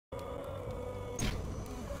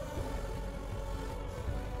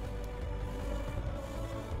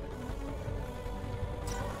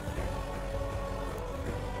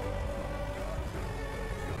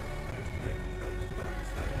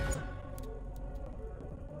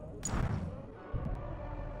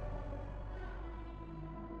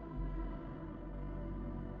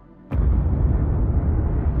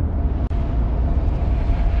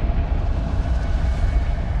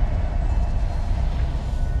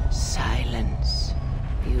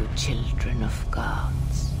children of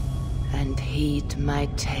gods, and heed my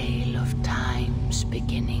tale of time's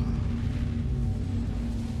beginning.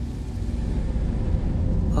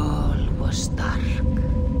 All was dark.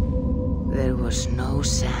 There was no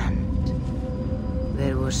sand.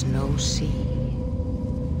 There was no sea.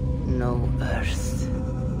 No earth,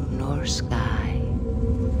 nor sky.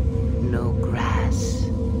 No grass,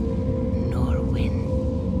 nor wind.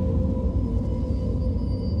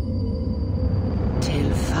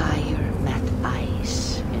 Till fire met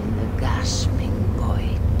ice in the gasping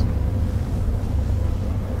void.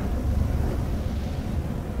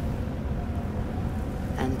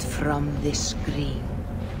 And from this scream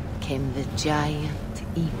came the giant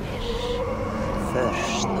Ymir,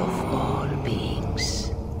 first of all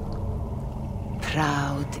beings.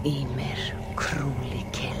 Proud Ymir, cruelly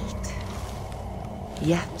killed,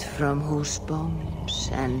 yet from whose bones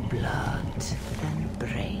and blood and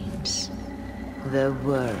brains the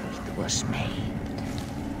world was made.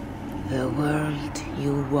 The world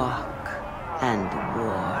you walk and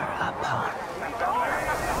war upon.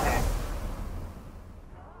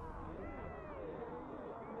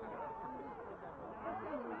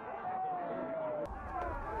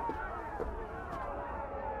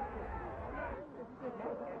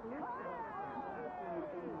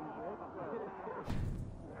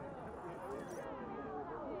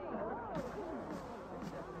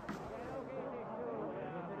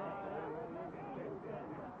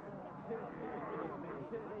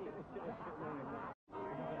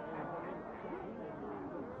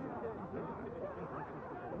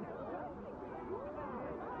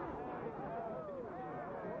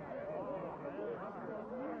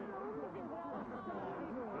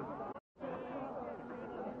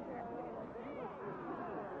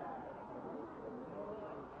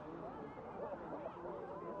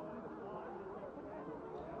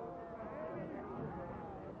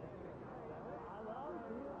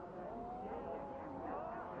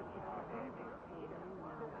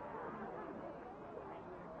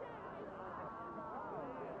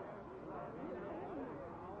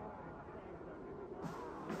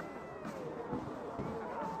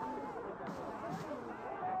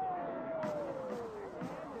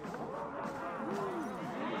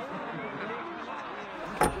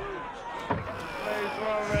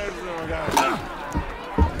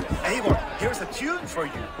 Here's a tune for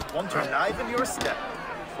you. One to enliven your step.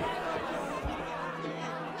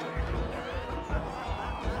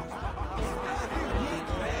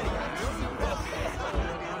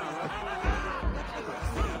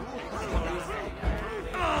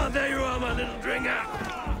 Oh, there you are, my little dringer.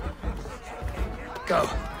 Go.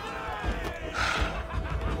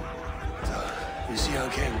 So, you see our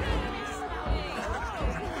king?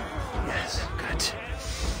 Yes, good.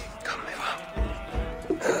 Come, Eva.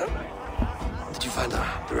 Did you find the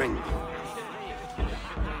ring?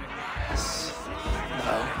 Yes.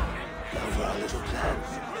 Now for our little plan.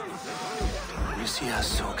 When you see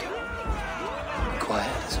us talking, be quiet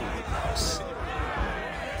as a wood mouse,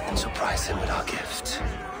 and surprise him with our gift.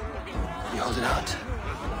 You hold it out,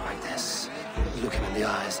 like this. You look him in the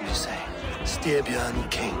eyes and you say, Styrbjörn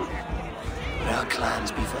King, may our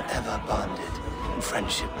clans be forever bonded in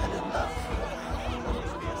friendship and in love.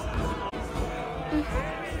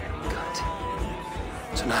 Good.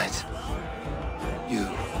 Tonight, you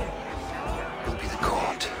will be the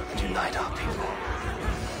cord that unite our people.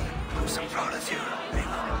 I'm so proud of you,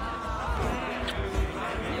 Eva.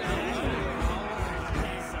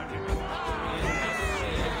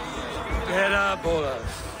 Get up,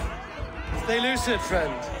 Olaf. Stay lucid,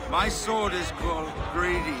 friend. My sword is called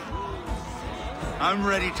Greedy. I'm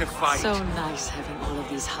ready to fight. So nice having all of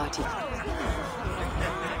these hearty...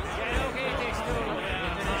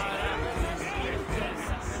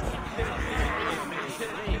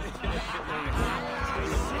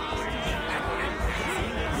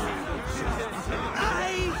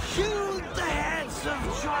 I hewed the heads of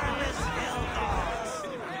joyless hill dogs.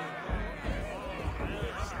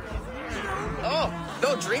 Oh,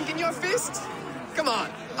 no drink in your fist? Come on,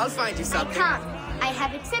 I'll find you I something. can't. I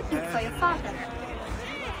have accepted for your father.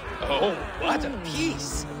 Oh, what a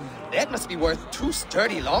piece. That must be worth 2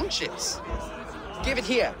 sturdy longships. Give it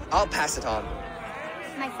here. I'll pass it on.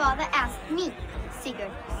 My father asked me,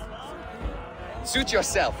 Sigurd. Suit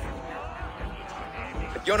yourself.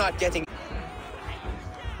 But you're not getting...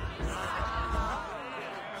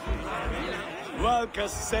 Valka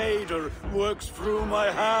Seder works through my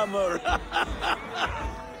hammer.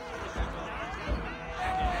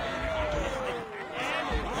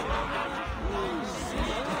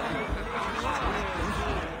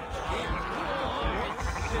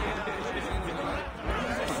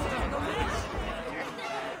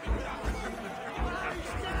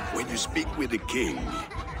 When you speak with the king,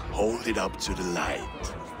 hold it up to the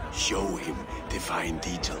light. Show him the fine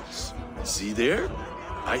details. See there?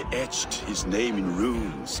 I etched his name in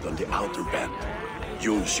runes on the outer band.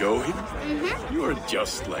 You'll show him? Mm-hmm. You're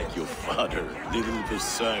just like your father, little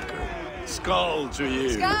berserker. Skull to you.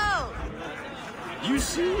 Skull! You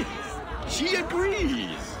see? She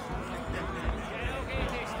agrees.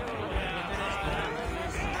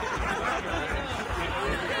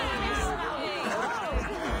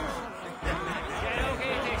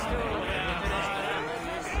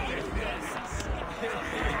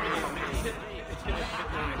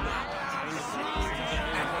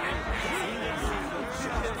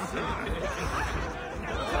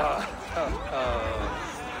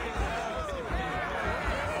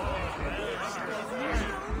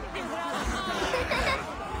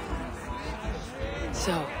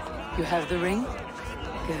 So, you have the ring?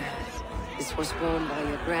 Good. This was worn by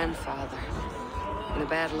your grandfather in a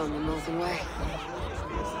battle on the Northern Way.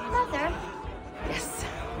 Mother, Yes,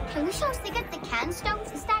 can we show Sigurd the canstones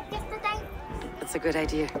he stacked yesterday? that's a good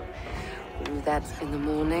idea. We'll do that in the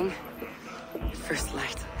morning. At first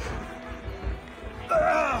light.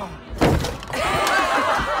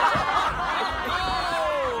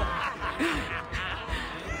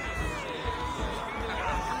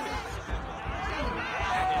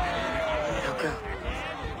 Now go.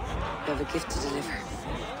 You have a gift to deliver.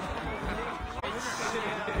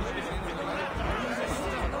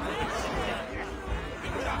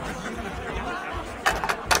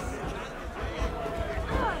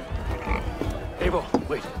 Eivor,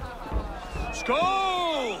 wait.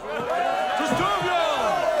 Skål! To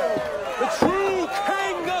Sturmjorn, the true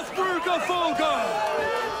king of Burgerfolga!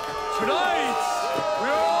 Tonight,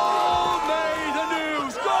 we're all made anew!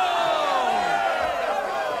 Skål!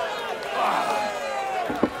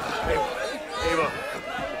 Eivor.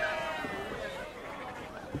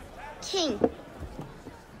 King,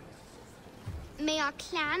 may our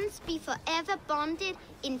clans be forever bonded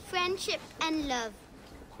in friendship and love.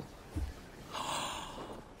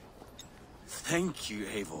 Thank you,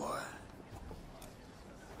 Eivor.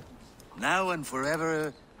 Now and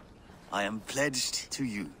forever, I am pledged to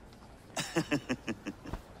you.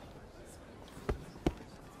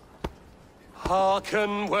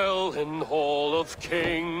 Hearken well in Hall of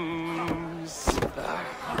Kings.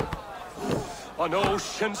 On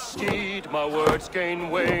ocean steed, my words gain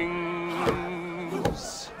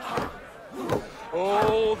wings.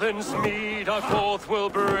 Odin's mead I forth will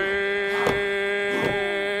bring.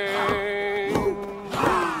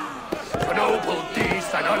 For noble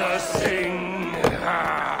deeds I'm gonna sing.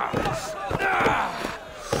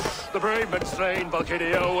 The brave men slain,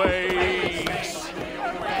 Valkyria waits.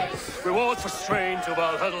 Rewards for strain to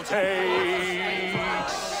Valhalla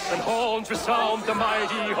takes, and horns resound the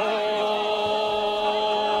mighty hall.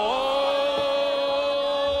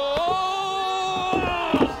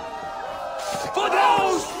 For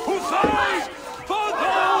those who fight, for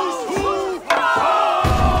those who fall.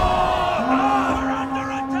 We're under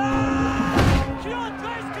attack.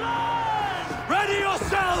 Ready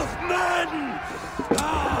yourself, men.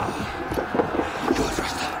 You're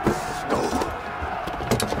first. Go.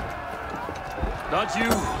 Not you,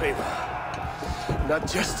 Eivor. Not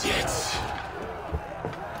just yet.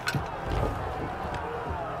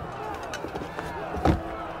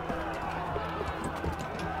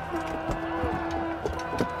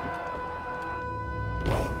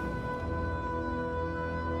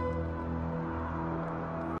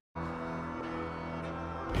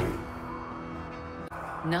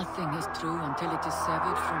 Nothing is true until it is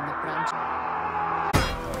severed from the branch.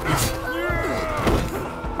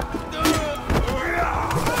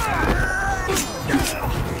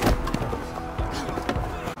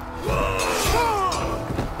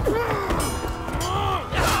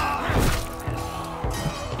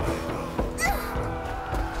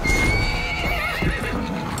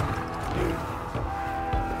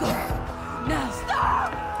 Now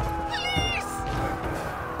stop! Please!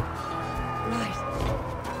 Right.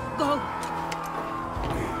 Go!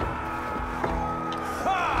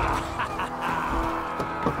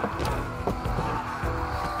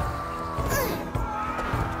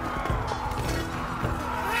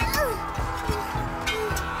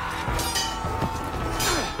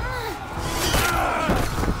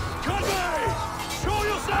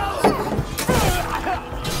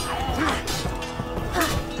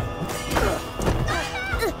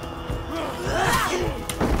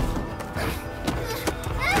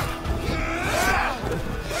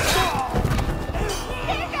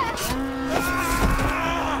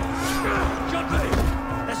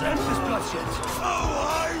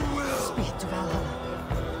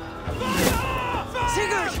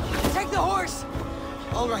 Take the horse!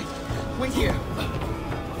 All right, wait here.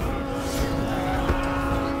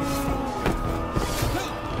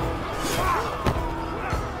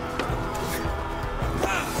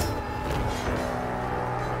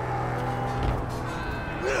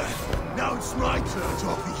 Now it's my turn to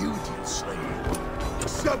offer you, dear slave.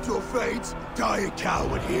 Accept your fate, die a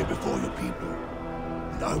coward here before your people,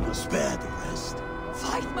 and I will spare the rest.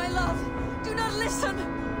 Fight, my love! Do not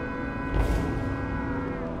listen!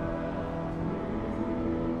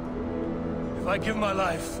 If I give my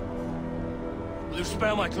life, will you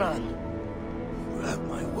spare my clan? You have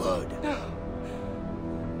my word. No.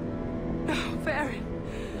 No, Baron.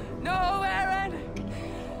 No, Baron!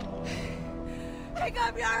 Pick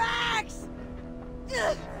up your axe!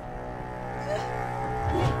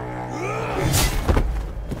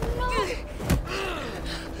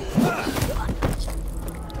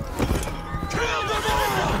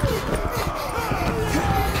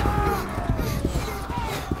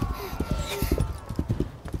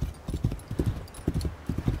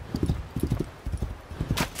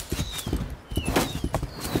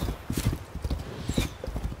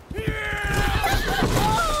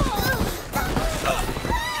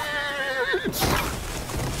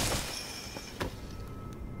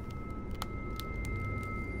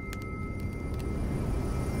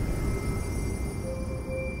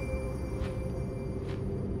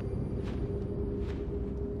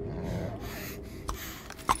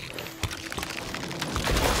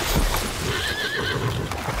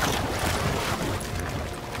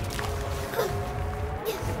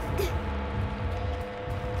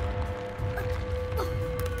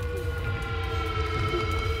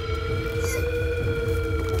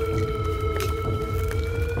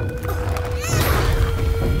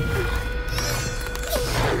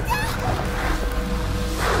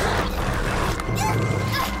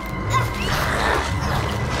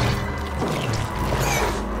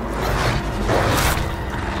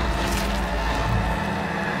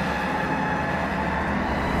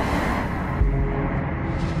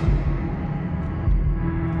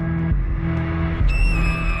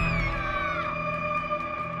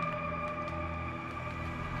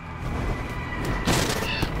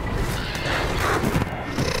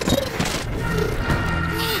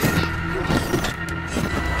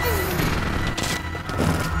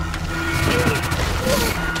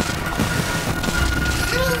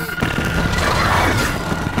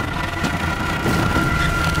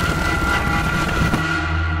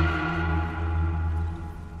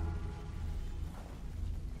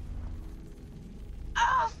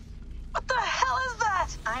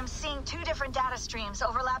 streams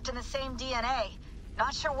overlapped in the same DNA.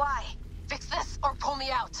 Not sure why. Fix this or pull me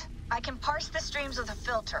out. I can parse the streams with a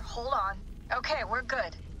filter. Hold on. Okay, we're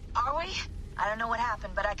good. Are we? I don't know what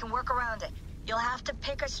happened, but I can work around it. You'll have to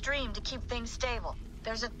pick a stream to keep things stable.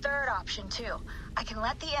 There's a third option, too. I can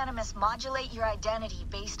let the Animus modulate your identity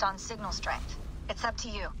based on signal strength. It's up to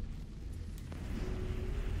you.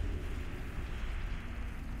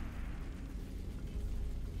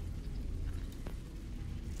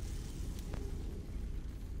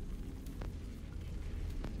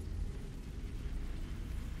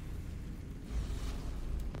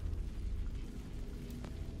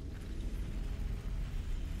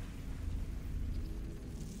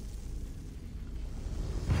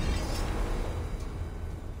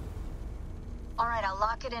 All right, I'll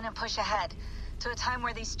lock it in and push ahead to a time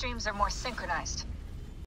where these streams are more synchronized.